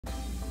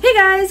Hey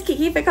guys,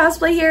 Kiki Fit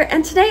Cosplay here,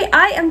 and today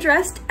I am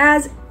dressed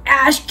as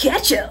Ash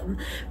Ketchum.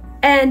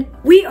 And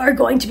we are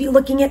going to be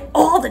looking at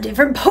all the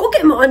different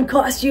Pokemon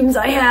costumes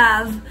I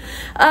have.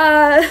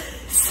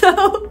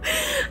 So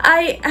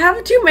I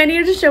have too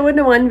many to show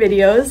into one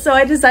video, so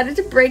I decided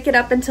to break it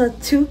up into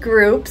two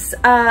groups.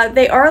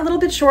 They are a little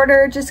bit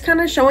shorter, just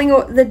kind of showing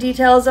the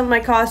details of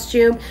my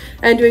costume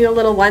and doing a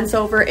little once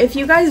over. If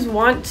you guys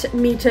want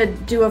me to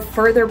do a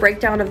further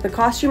breakdown of the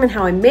costume and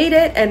how I made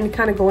it and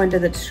kind of go into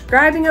the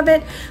describing of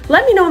it,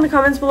 let me know in the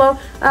comments below.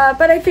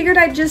 But I figured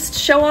I'd just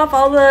show off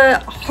all the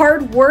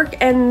hard work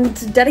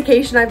and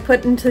dedication I've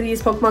put into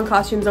these Pokemon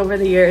costumes over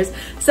the years.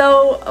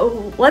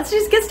 So let's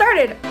just get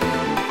started.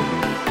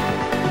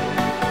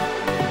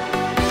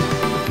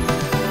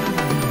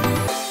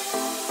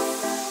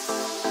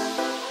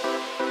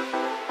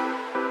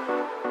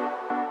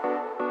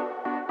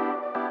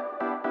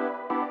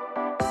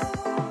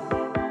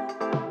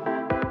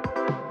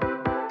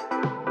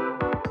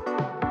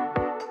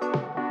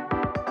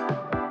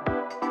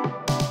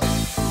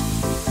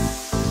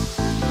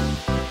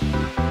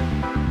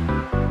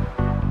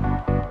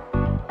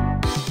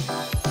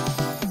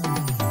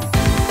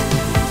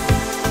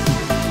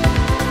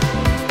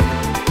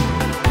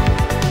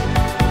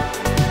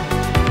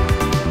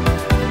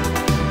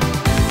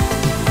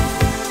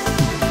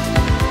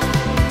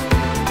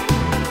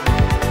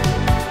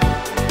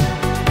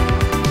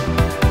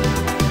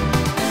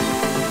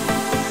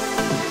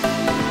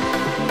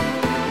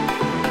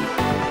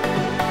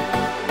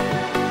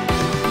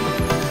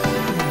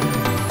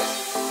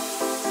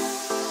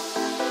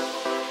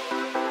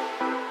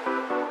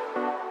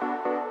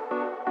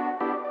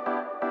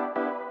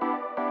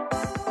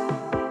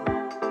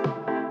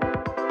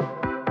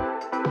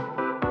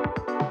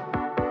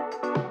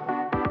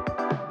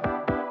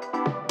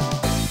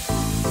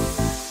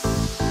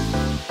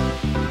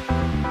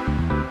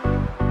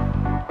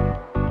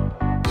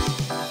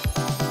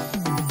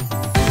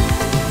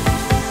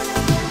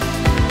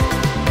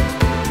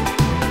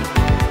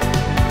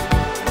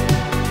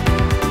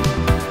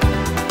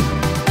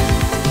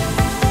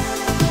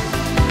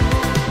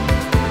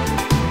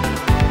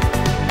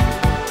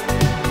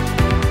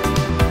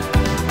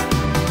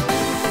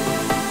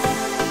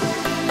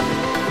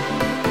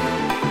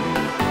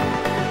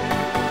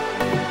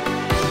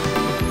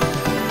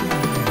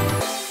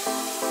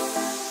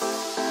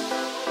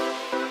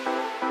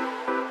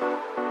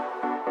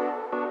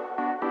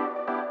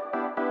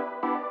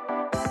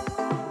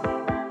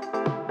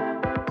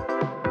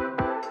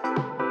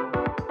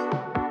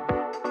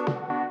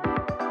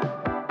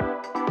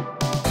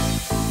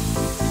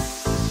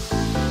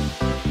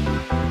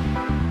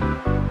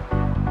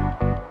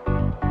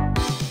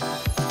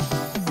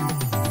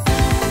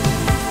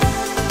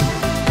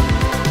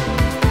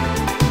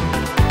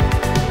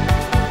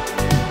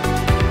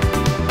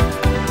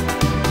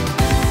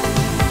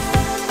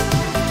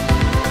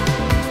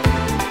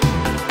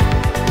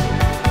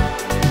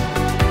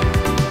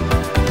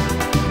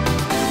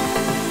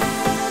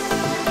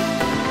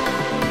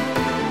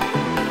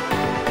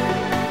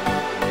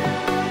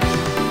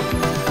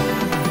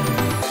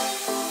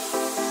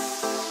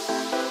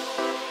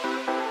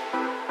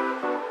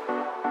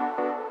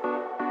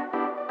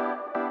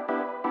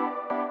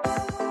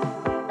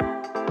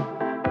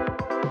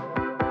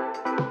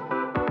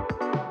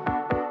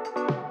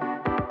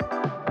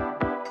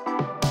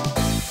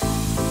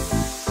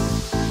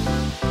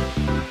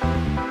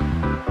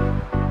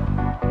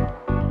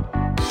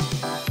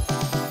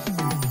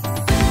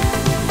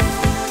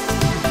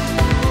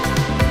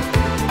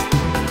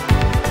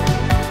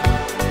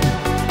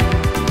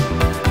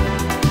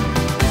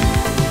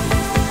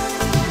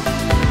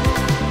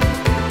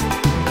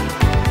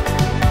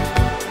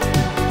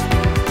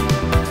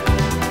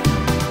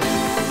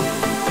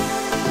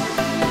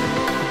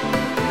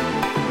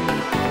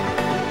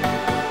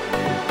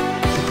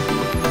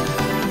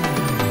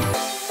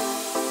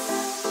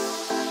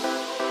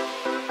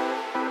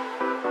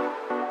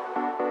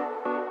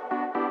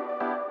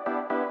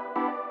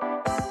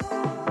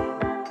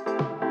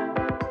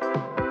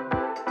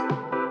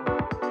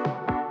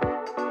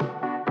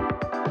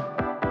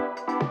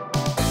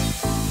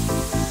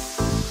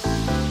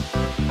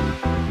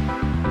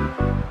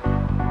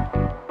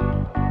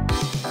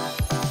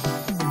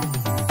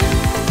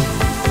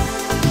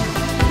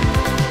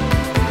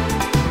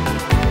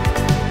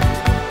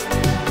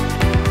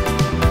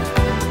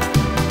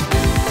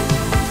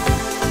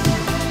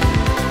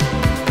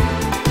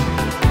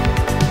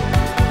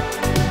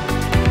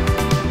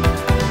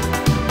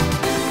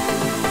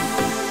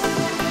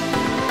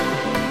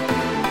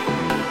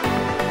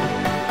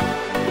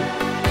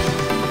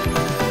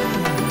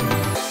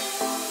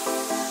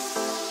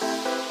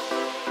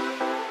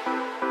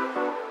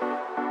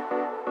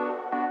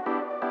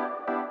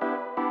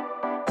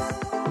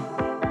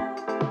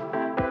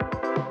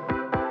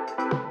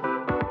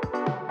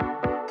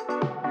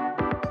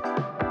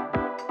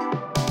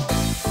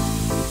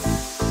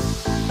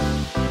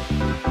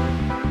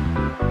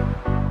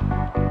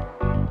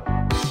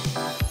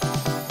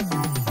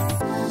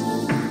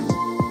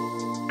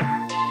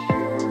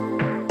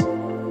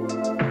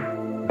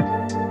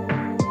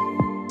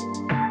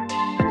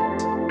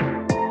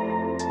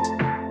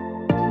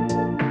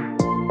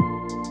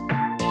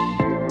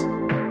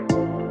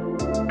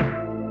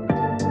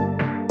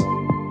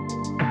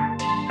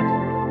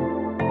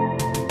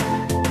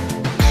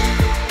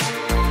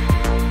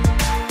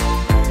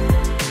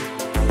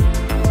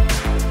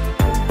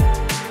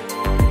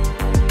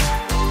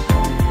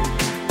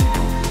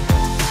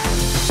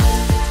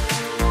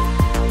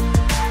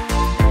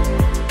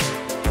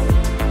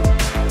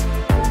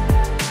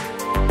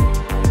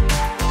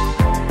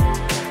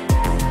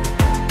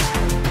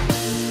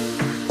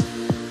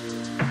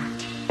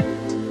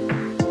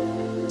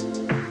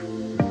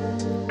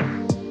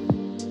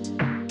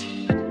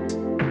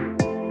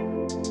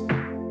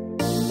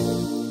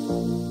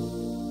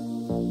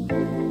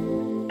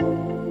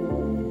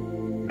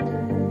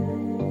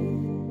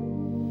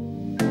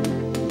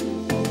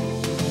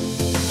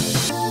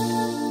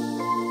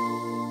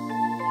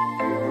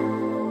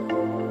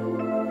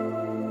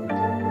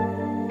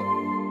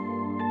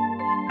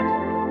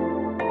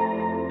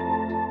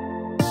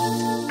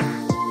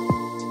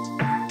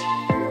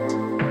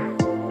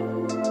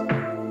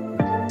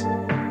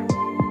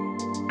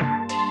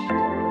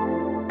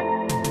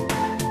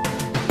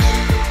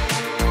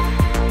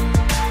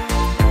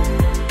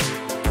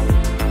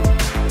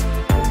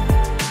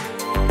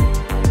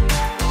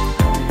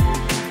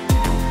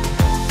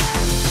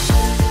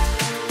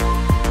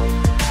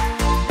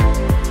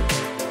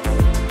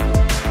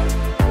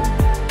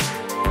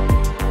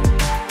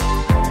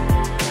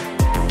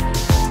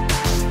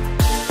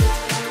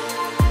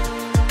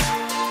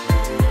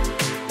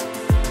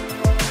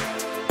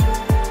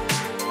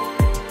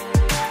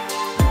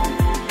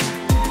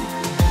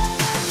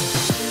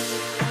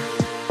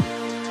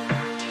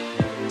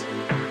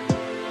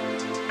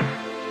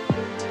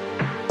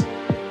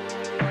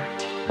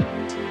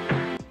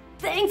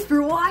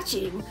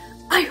 watching.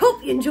 I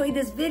hope you enjoyed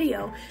this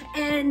video,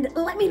 and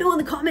let me know in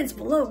the comments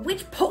below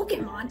which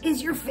Pokemon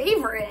is your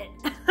favorite.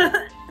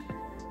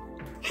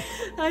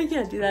 I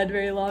can't do that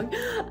very long.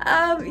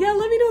 Yeah,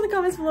 let me know in the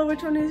comments below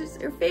which one is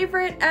your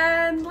favorite,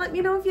 and let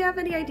me know if you have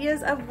any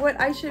ideas of what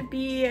I should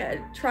be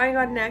trying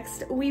on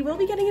next. We will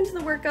be getting into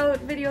the workout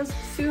videos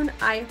soon,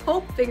 I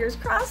hope, fingers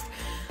crossed.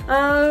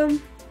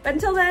 But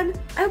until then,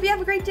 I hope you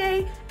have a great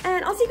day,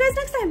 and I'll see you guys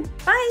next time.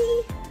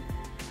 Bye!